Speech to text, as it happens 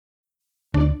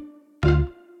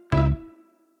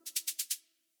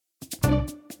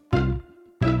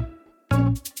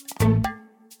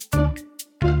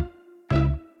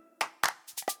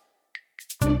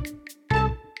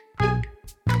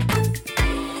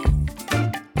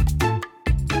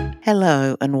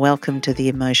Hello and welcome to the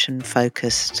Emotion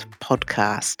Focused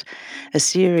podcast, a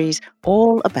series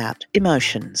all about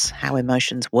emotions, how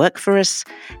emotions work for us,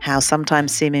 how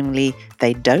sometimes seemingly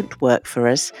they don't work for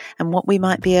us, and what we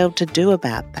might be able to do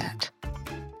about that.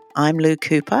 I'm Lou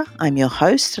Cooper, I'm your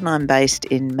host, and I'm based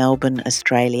in Melbourne,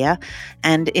 Australia.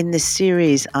 And in this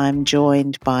series, I'm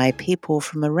joined by people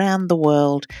from around the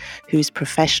world whose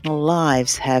professional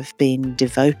lives have been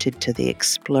devoted to the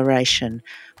exploration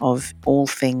of all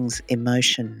things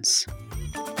emotions.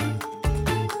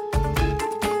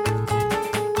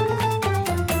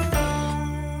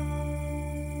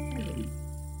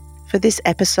 For this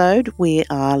episode, we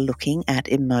are looking at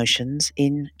emotions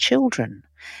in children,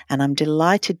 and I'm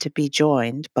delighted to be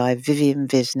joined by Vivienne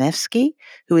Wisniewski,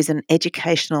 who is an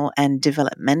educational and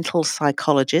developmental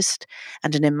psychologist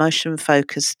and an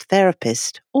emotion-focused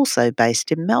therapist, also based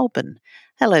in Melbourne.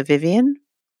 Hello, Vivienne.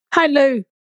 Hi, Lou.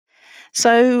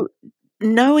 So,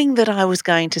 knowing that I was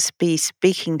going to be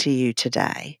speaking to you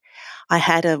today, I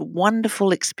had a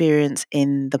wonderful experience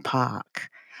in the park.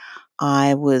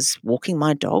 I was walking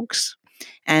my dogs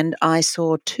and I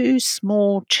saw two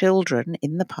small children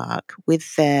in the park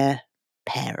with their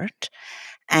parent.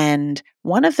 And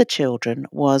one of the children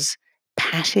was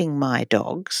patting my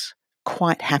dogs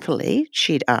quite happily.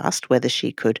 She'd asked whether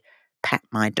she could pat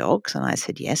my dogs. And I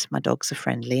said, yes, my dogs are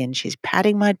friendly. And she's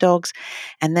patting my dogs.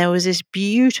 And there was this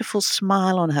beautiful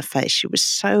smile on her face. She was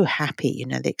so happy,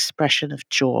 the expression of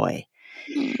joy.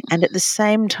 And at the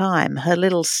same time, her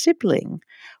little sibling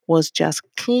was just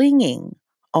clinging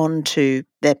onto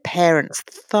their parent's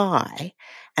thigh,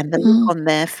 and the look on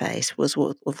their face was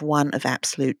of one of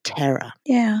absolute terror.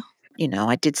 Yeah.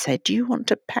 I did say, "Do you want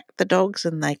to pack the dogs?"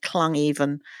 And they clung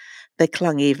even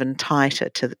tighter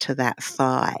to that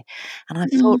thigh. And I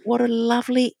thought, what a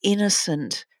lovely,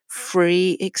 innocent,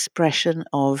 free expression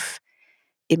of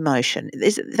emotion.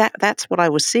 That's what I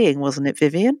was seeing, wasn't it,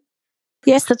 Vivienne?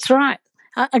 Yes, that's right.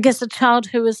 I guess a child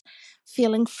who was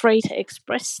feeling free to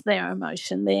express their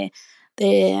emotion, their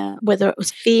whether it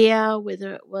was fear,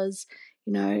 whether it was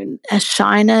a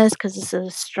shyness because it's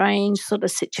a strange sort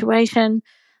of situation,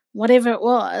 whatever it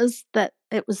was, that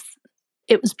it was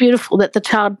beautiful that the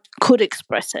child could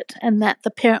express it and that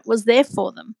the parent was there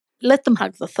for them. Let them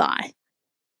hug the thigh.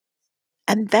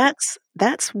 And that's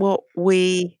what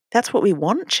we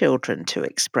want children to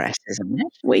express, isn't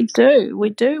it? We do. We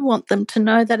do want them to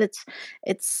know that it's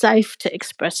safe to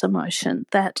express emotion,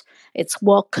 that it's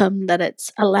welcome, that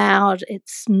it's allowed,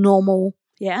 it's normal.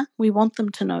 Yeah, we want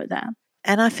them to know that.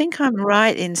 And I think I'm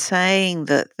right in saying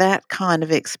that kind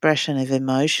of expression of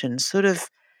emotion sort of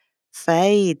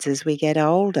fades as we get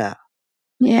older.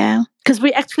 Yeah, because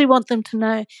we actually want them to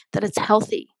know that it's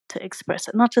healthy to express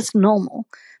it, not just normal,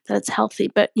 that it's healthy.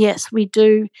 But yes, we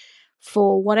do,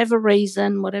 for whatever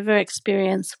reason, whatever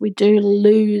experience, we do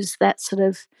lose that sort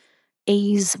of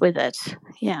ease with it.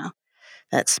 Yeah.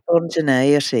 That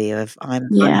spontaneity of I'm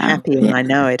Yeah. happy and I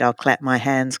know it, I'll clap my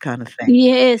hands kind of thing.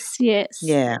 Yes, yes.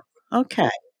 Yeah.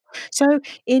 Okay. So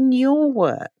in your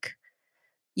work,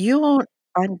 you're,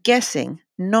 I'm guessing,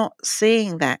 not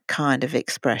seeing that kind of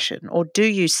expression, or do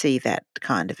you see that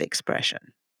kind of expression?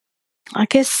 I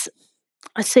guess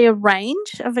I see a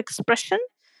range of expression.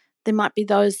 There might be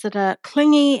those that are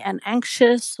clingy and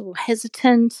anxious or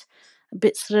hesitant, a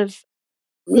bit sort of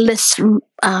less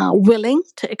willing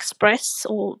to express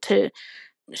or to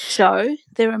show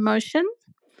their emotion.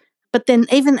 But then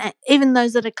even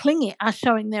those that are clingy are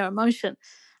showing their emotion.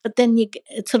 But then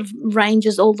it sort of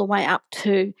ranges all the way up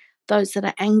to those that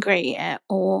are angry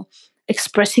or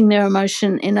expressing their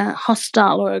emotion in a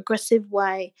hostile or aggressive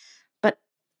way. But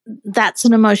that's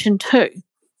an emotion too.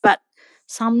 But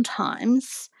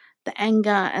sometimes the anger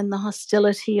and the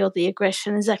hostility or the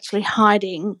aggression is actually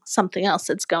hiding something else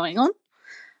that's going on.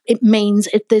 It means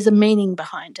there's a meaning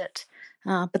behind it,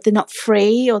 but they're not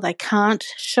free or they can't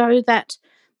show that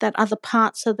other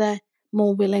part, so they're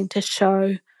more willing to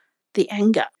show the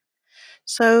anger.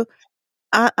 So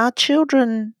are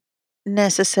children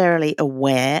necessarily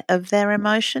aware of their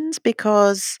emotions?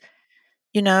 Because,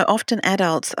 often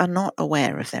adults are not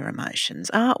aware of their emotions.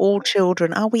 Are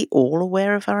we all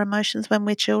aware of our emotions when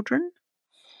we're children?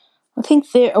 I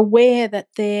think they're aware that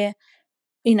they're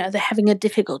having a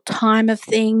difficult time of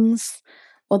things,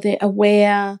 or they're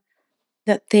aware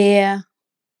that they're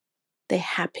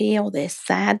happy or they're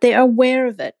sad. They're aware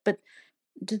of it, but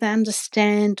do they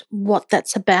understand what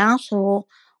that's about or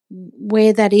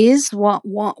where that is?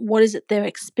 What is it they're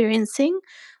experiencing?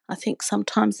 I think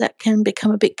sometimes that can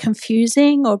become a bit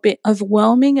confusing or a bit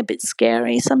overwhelming, a bit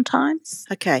scary sometimes.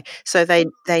 Okay, so they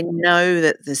know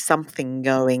that there's something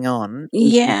going on,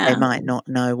 even if they Yeah. might not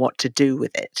know what to do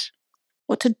with it.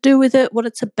 what to do with it, what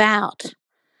it's about.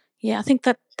 Yeah, I think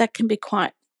that can be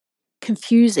quite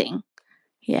confusing.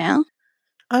 Yeah.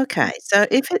 Okay, so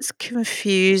if it's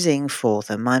confusing for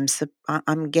them,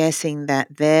 I'm guessing that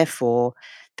therefore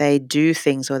they do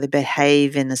things or they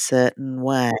behave in a certain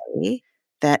way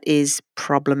that is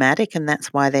problematic, and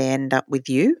that's why they end up with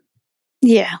you?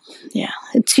 Yeah, yeah.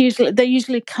 They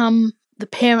usually come, the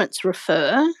parents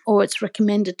refer, or it's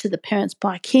recommended to the parents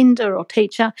by kinder or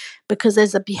teacher, because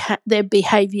there are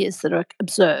behaviours that are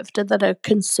observed that are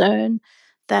concern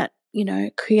that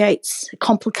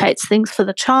complicates things for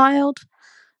the child,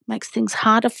 makes things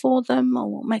harder for them,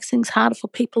 or makes things harder for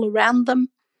people around them.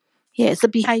 Yeah, it's a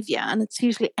behaviour, and it's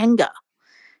usually anger,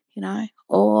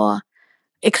 or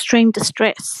extreme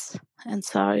distress, and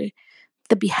so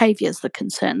the behaviour is the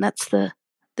concern. That's the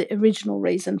original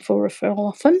reason for referral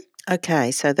often.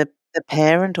 Okay, so the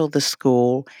parent or the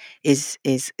school is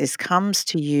comes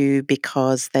to you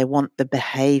because they want the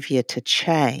behavior to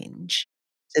change.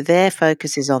 So their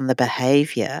focus is on the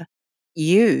behavior.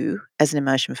 You, as an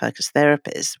emotion-focused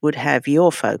therapist, would have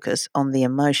your focus on the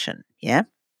emotion, yeah?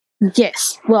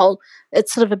 Yes. Well,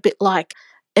 it's sort of a bit like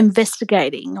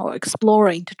investigating or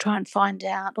exploring to try and find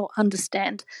out or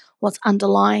understand what's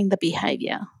underlying the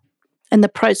behaviour. And the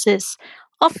process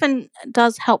often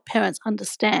does help parents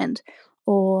understand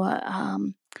or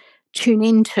tune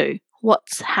into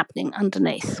what's happening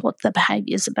underneath, what the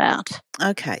behaviour is about.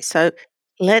 Okay, so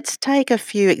let's take a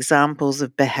few examples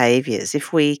of behaviors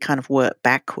if we kind of work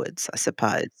backwards, I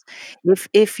suppose.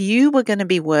 If you were gonna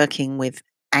be working with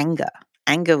anger,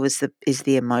 anger is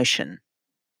the emotion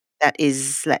that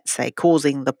is, let's say,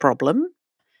 causing the problem,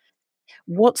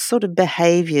 what sort of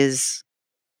behaviors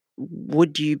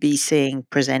would you be seeing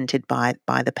presented by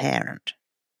the parent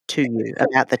to you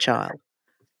about the child?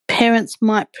 Parents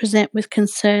might present with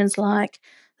concerns like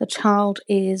the child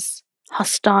is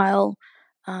hostile,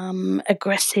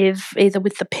 aggressive, either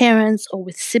with the parents or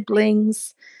with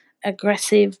siblings,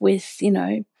 aggressive with,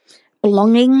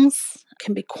 belongings,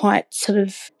 can be quite sort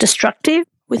of destructive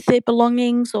with their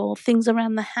belongings or things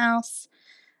around the house.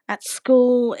 At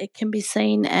school, it can be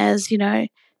seen as,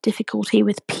 difficulty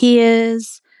with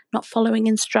peers, not following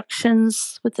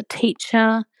instructions with the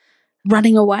teacher,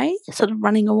 running away, sort of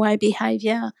running away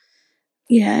behaviour.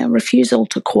 Yeah, refusal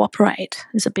to cooperate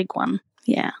is a big one.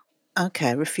 Yeah.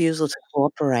 Okay, refusal to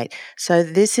cooperate. So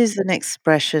this is an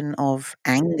expression of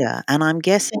anger, and I'm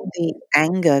guessing the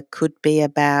anger could be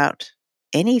about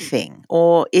anything,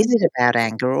 or is it about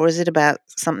anger, or is it about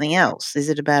something else? Is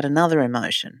it about another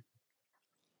emotion?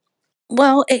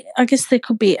 Well, I guess there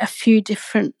could be a few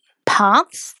different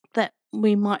paths that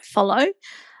we might follow.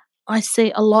 I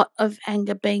see a lot of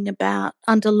anger being about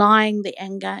underlying the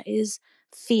anger is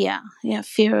fear. Yeah,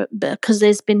 fear because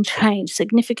there's been change,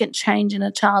 significant change in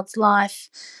a child's life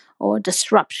or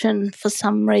disruption for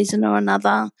some reason or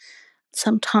another.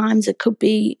 Sometimes it could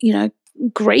be,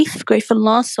 grief and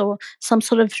loss, or some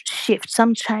sort of shift,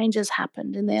 some change has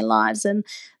happened in their lives, and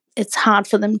it's hard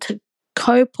for them to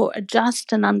cope or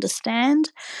adjust and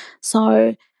understand.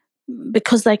 So,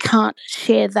 because they can't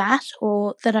share that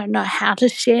or they don't know how to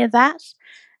share that,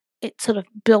 it sort of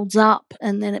builds up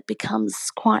and then it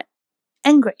becomes quite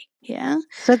angry. Yeah.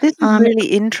 So this is Um, really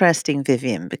interesting,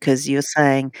 Vivian, because you're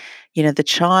saying, the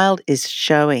child is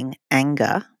showing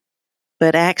anger,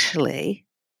 but actually,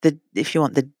 if you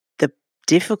want the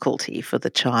difficulty for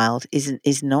the child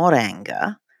is not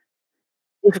anger.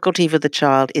 Difficulty for the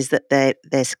child is that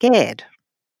they're scared.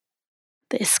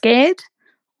 they're scared,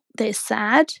 they're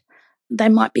sad, they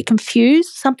might be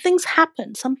confused. Something's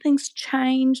happened, something's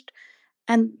changed,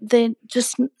 and they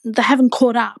haven't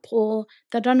caught up or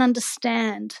they don't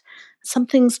understand.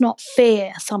 Something's not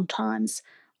fair sometimes,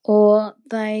 or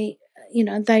they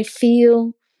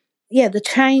feel, yeah, the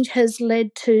change has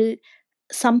led to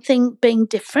something being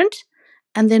different,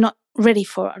 and they're not ready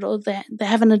for it, or they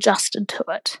haven't adjusted to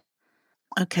it.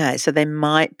 Okay, so they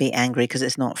might be angry because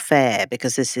it's not fair,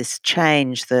 because there's this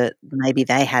change that maybe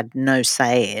they had no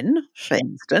say in, for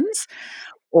instance,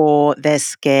 or they're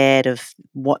scared of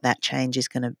what that change is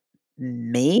gonna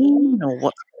mean or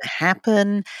what's gonna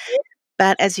happen.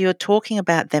 But as you're talking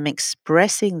about them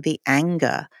expressing the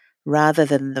anger rather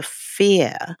than the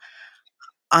fear,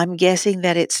 I'm guessing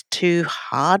that it's too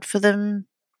hard for them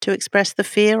to express the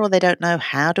fear, or they don't know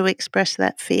how to express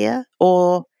that fear,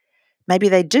 or maybe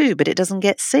they do, but it doesn't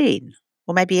get seen,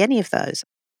 or maybe any of those.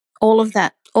 All of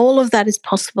that is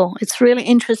possible. It's really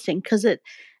interesting because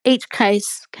each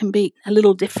case can be a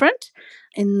little different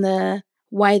in the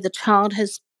way the child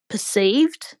has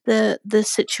perceived the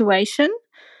situation,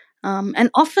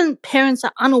 and often parents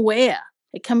are unaware.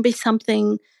 It can be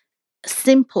something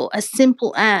simple as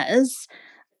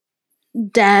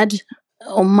dad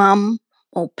or mum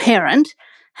or parent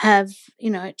have,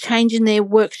 change in their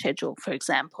work schedule, for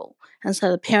example, and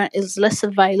so the parent is less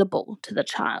available to the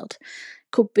child.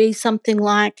 Could be something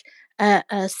like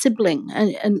a sibling,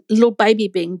 a little baby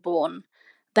being born.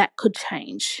 That could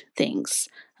change things.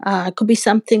 It could be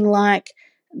something like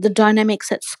the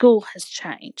dynamics at school has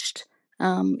changed.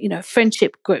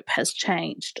 Friendship group has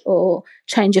changed, or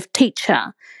change of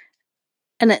teacher.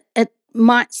 And it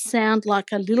might sound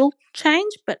like a little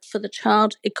change, but for the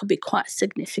child, it could be quite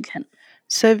significant.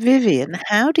 So, Vivian,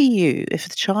 how do you, if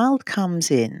the child comes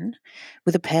in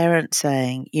with a parent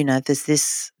saying, there's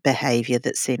this behavior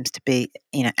that seems to be,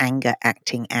 anger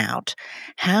acting out,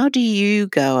 how do you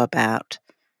go about,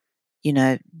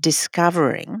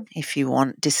 discovering, if you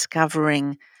want,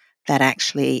 discovering that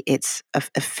actually it's a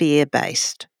fear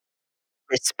based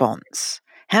response?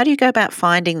 How do you go about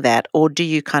finding that, or do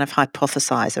you kind of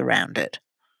hypothesize around it?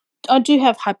 I do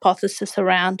have hypothesis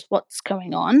around what's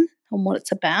going on and what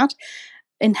it's about,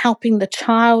 in helping the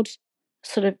child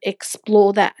sort of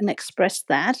explore that and express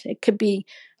that. It could be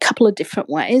a couple of different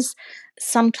ways.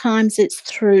 Sometimes it's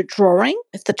through drawing.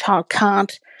 If the child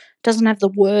doesn't have the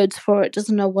words for it,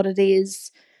 doesn't know what it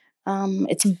is,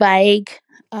 it's vague,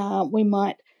 we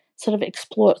might sort of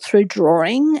explore it through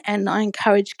drawing. And I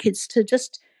encourage kids to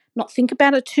just not think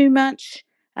about it too much.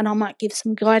 And I might give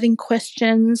some guiding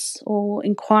questions or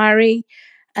inquiry,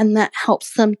 and that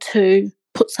helps them to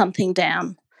put something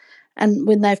down. And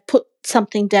when they've put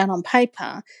something down on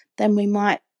paper, then we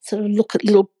might sort of look at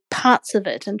little parts of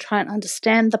it and try and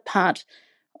understand the part.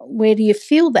 Where do you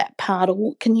feel that part?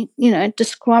 Or can you,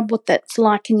 describe what that's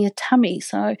like in your tummy?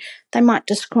 So they might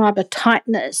describe a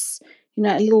tightness,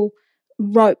 a little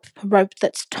rope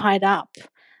that's tied up.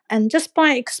 And just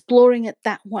by exploring it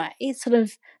that way, it sort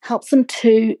of helps them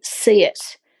to see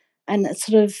it. And it's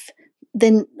sort of,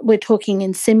 then we're talking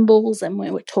in symbols and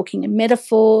we're talking in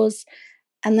metaphors.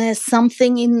 And there's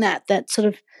something in that sort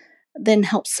of then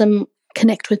helps them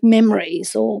connect with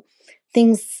memories or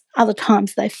things other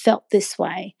times they felt this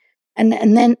way. And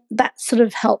then that sort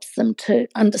of helps them to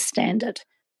understand it.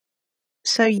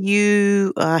 So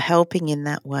you are helping in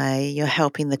that way. You're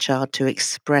helping the child to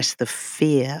express the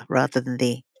fear rather than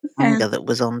the Yeah. anger that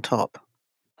was on top.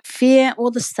 Fear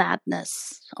or the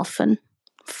sadness often.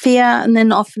 Fear, and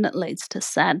then often it leads to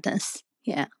sadness.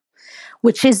 Yeah.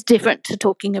 Which is different to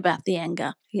talking about the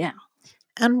anger. Yeah.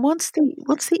 And what's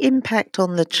the impact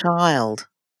on the child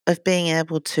of being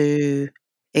able to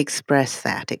express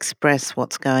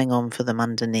what's going on for them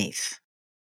underneath?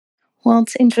 Well,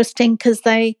 it's interesting because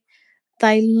they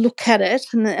look at it,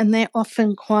 and they're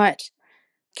often quite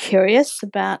curious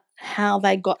about how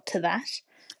they got to that.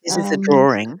 This is a Um,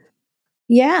 drawing.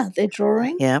 yeah, they're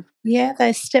drawing. Yeah. Yeah,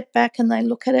 they step back and they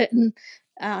look at it, and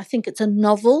I think it's a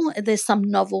novel. There's some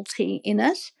novelty in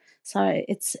it, so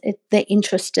they're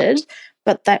interested,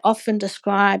 but they often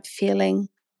describe feeling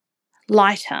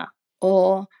lighter,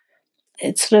 or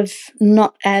it's sort of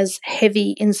not as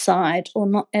heavy inside or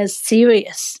not as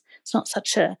serious. It's not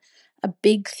such a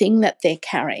big thing that they're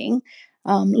carrying.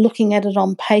 Looking at it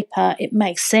on paper, it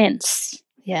makes sense.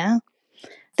 Yeah,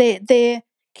 they're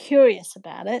curious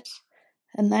about it,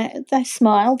 and they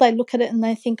smile. They look at it and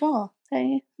they think, oh,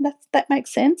 that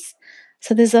makes sense.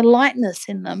 So there's a lightness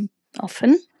in them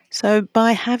often. So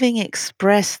by having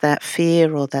expressed that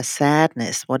fear or the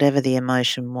sadness, whatever the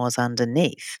emotion was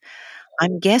underneath,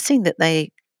 I'm guessing that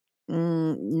they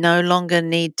no longer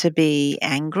need to be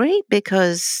angry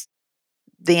because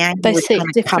the anger They was see kind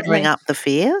it of covering differently. up the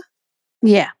fear?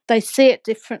 Yeah, they see it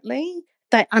differently.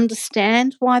 They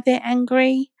understand why they're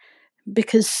angry,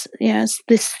 because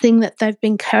this thing that they've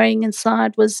been carrying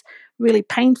inside was really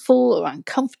painful or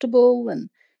uncomfortable and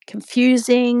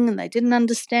confusing, and they didn't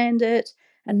understand it,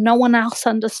 and no one else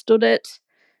understood it.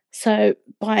 So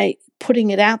by putting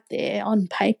it out there on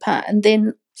paper, and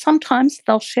then sometimes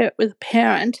they'll share it with a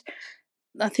parent,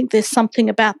 I think there's something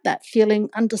about that, feeling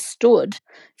understood,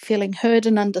 feeling heard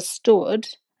and understood,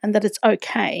 and that it's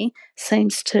okay,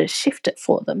 seems to shift it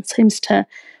for them, seems to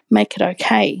make it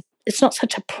okay. It's not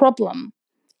such a problem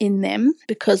in them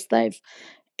because they've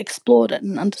explored it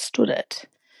and understood it.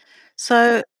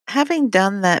 So, having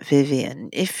done that, Vivian,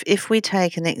 if we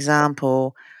take an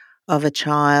example of a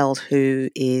child who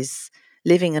is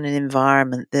living in an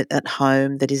environment that at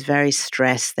home that is very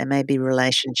stressed, there may be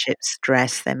relationship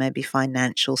stress, there may be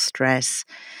financial stress,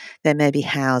 there may be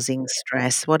housing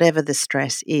stress, whatever the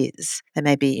stress is. There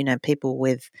may be, people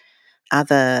with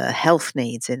other health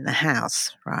needs in the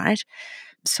house, right?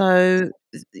 So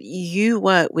you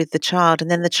work with the child and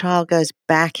then the child goes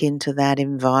back into that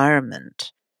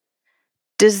environment.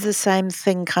 Does the same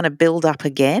thing kind of build up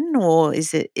again, or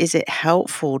is it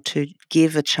helpful to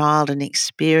give a child an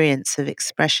experience of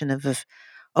expression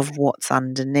of what's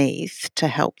underneath to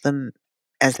help them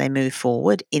as they move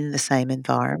forward in the same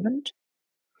environment?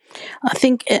 I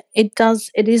think it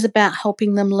does. It is about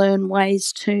helping them learn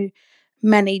ways to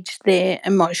manage their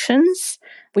emotions.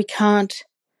 We can't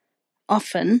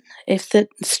often, if the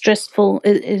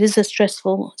it is a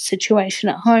stressful situation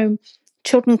at home,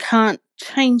 children can't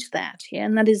change that. Yeah,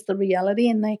 and that is the reality,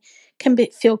 and they can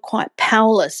feel quite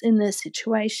powerless in their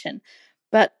situation.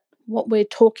 But what we're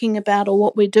talking about, or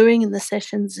what we're doing in the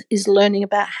sessions, is learning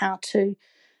about how to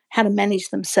manage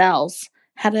themselves,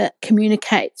 how to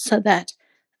communicate so that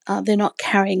they're not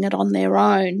carrying it on their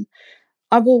own.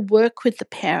 I will work with the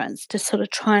parents to sort of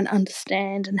try and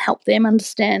understand and help them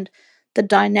understand the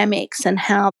dynamics and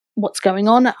how what's going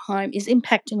on at home is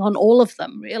impacting on all of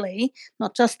them, really,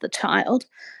 not just the child,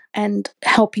 and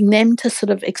helping them to sort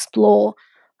of explore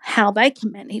how they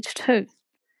can manage too.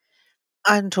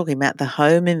 I'm talking about the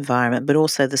home environment, but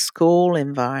also the school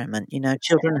environment.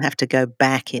 Children have to go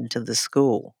back into the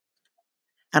school.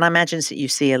 And I imagine that you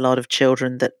see a lot of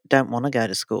children that don't wanna go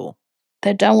to school.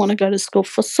 They don't want to go to school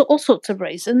for all sorts of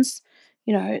reasons.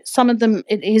 Some of them,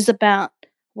 it is about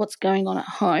what's going on at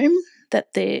home,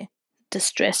 that they're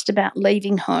distressed about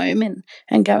leaving home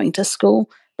and going to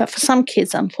school. But for some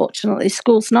kids, unfortunately,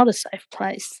 school's not a safe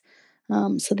place.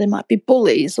 So there might be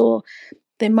bullies, or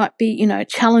there might be,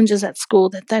 challenges at school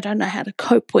that they don't know how to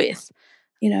cope with.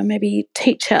 Maybe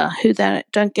teacher who they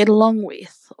don't get along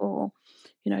with, or,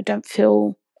 don't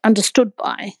feel understood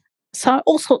by. So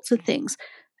all sorts of things.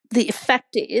 The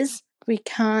fact is, we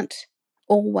can't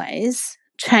always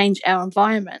change our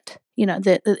environment.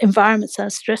 The environments are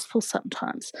stressful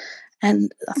sometimes.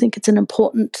 And I think it's an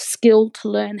important skill to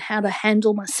learn how to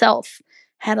handle myself,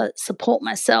 how to support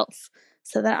myself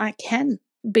so that I can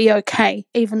be okay,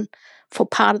 even for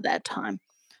part of that time.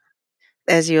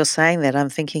 As you're saying that, I'm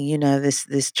thinking,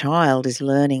 this child is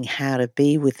learning how to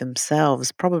be with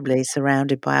themselves, probably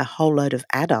surrounded by a whole load of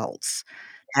adults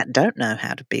that don't know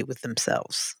how to be with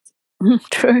themselves.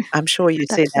 True. I'm sure you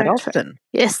see That's that very true. often.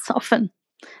 Yes, often.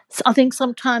 So I think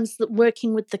sometimes that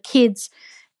working with the kids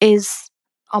is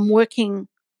I'm working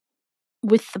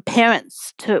with the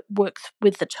parents to work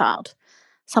with the child.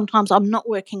 Sometimes I'm not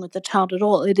working with the child at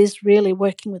all. It is really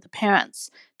working with the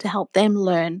parents to help them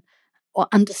learn or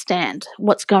understand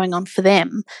what's going on for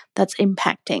them that's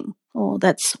impacting, or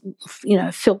that's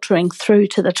filtering through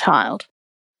to the child.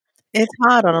 It's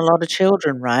hard on a lot of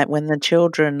children, right? When the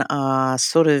children are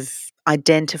sort of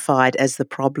identified as the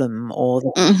problem or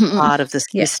the Hmm. part of the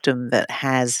Yeah. system that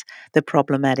has the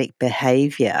problematic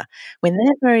behavior, when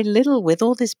they're very little with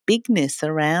all this bigness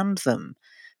around them,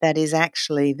 that is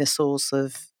actually the source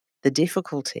of the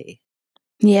difficulty.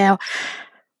 Yeah.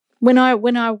 When I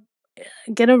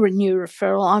get a renew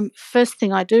referral, first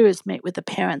thing I do is meet with the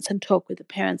parents and talk with the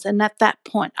parents. And at that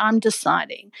point, I'm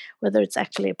deciding whether it's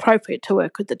actually appropriate to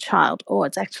work with the child, or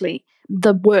it's actually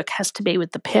the work has to be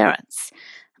with the parents,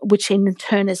 which in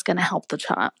turn is going to help the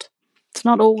child. It's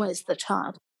not always the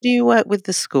child. Do you work with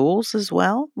the schools as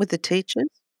well, with the teachers?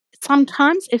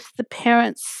 Sometimes, if the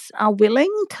parents are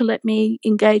willing to let me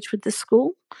engage with the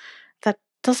school, that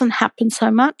doesn't happen so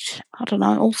much. I don't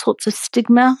know, all sorts of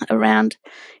stigma around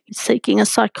seeking a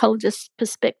psychologist's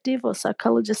perspective or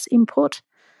psychologist's input.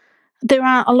 There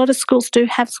are a lot of schools do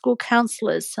have school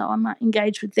counsellors, so I might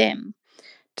engage with them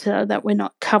so that we're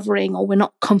not covering or we're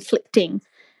not conflicting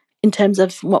in terms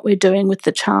of what we're doing with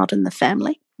the child and the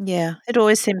family. Yeah, it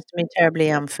always seems to me terribly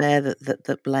unfair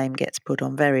that blame gets put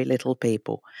on very little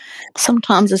people.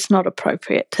 Sometimes it's not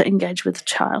appropriate to engage with the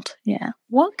child. Yeah.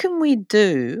 What can we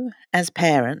do as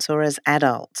parents or as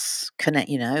adults,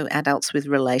 adults with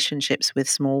relationships with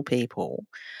small people?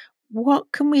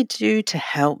 What can we do to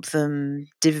help them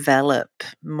develop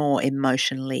more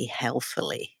emotionally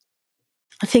healthily?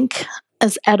 I think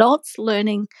as adults,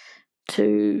 learning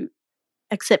to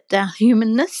accept our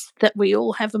humanness, that we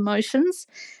all have emotions.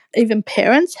 Even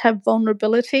parents have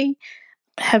vulnerability,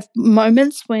 have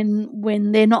moments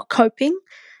when they're not coping.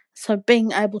 So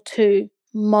being able to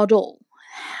model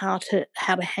how to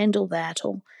handle that,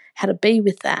 or how to be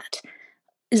with that,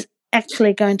 is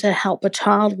actually going to help a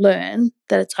child learn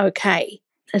that it's okay.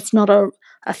 It's not a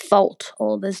fault,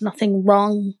 or there's nothing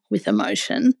wrong with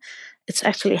emotion. It's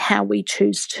actually how we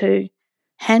choose to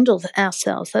handle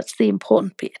ourselves. That's the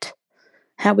important bit.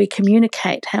 How we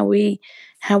communicate, how we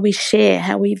share,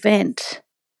 how we vent.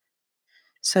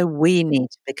 So we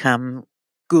need to become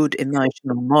good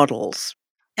emotional models.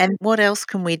 And what else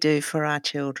can we do for our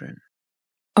children?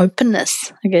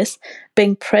 Openness, I guess,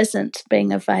 being present,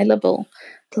 being available,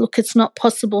 Look, it's not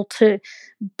possible to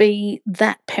be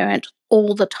that parent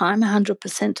all the time,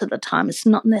 100% of the time. It's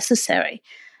not necessary.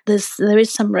 There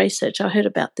is some research, I heard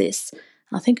about this.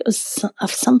 I think it was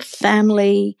of some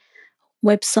family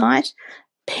website.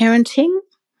 Parenting,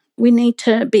 we need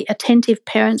to be attentive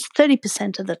parents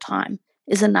 30% of the time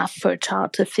is enough for a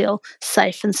child to feel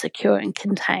safe and secure and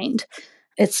contained.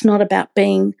 It's not about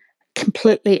being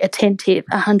completely attentive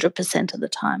 100% of the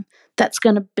time. That's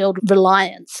going to build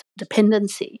reliance,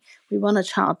 dependency. We want a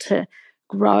child to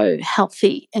grow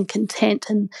healthy and content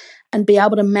and be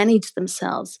able to manage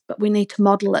themselves, but we need to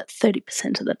model it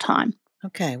 30% of the time.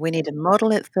 Okay, we need to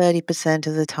model it 30%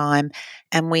 of the time,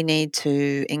 and we need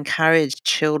to encourage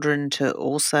children to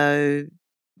also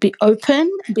be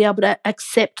open, be able to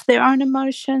accept their own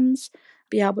emotions,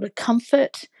 be able to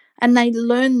comfort. And they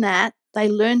learn that. They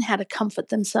learn how to comfort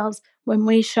themselves when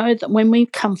we show them, when we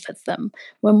comfort them,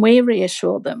 when we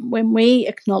reassure them, when we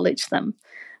acknowledge them,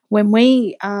 when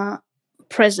we are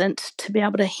present to be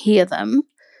able to hear them,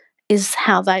 is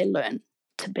how they learn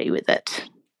to be with it.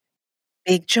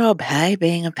 Big job, hey,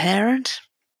 being a parent?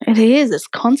 It is. It's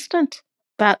constant.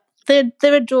 But there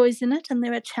are joys in it and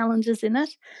there are challenges in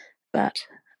it. But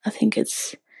I think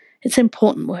it's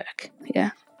important work,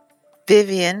 yeah.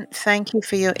 Vivienne, thank you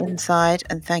for your insight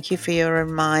and thank you for your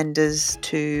reminders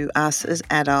to us as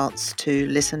adults to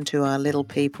listen to our little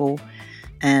people,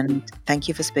 and thank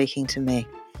you for speaking to me.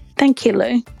 Thank you,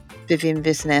 Lou. Vivienne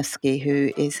Wisniewski,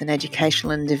 who is an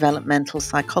educational and developmental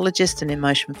psychologist and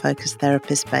emotion-focused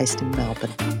therapist based in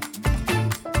Melbourne.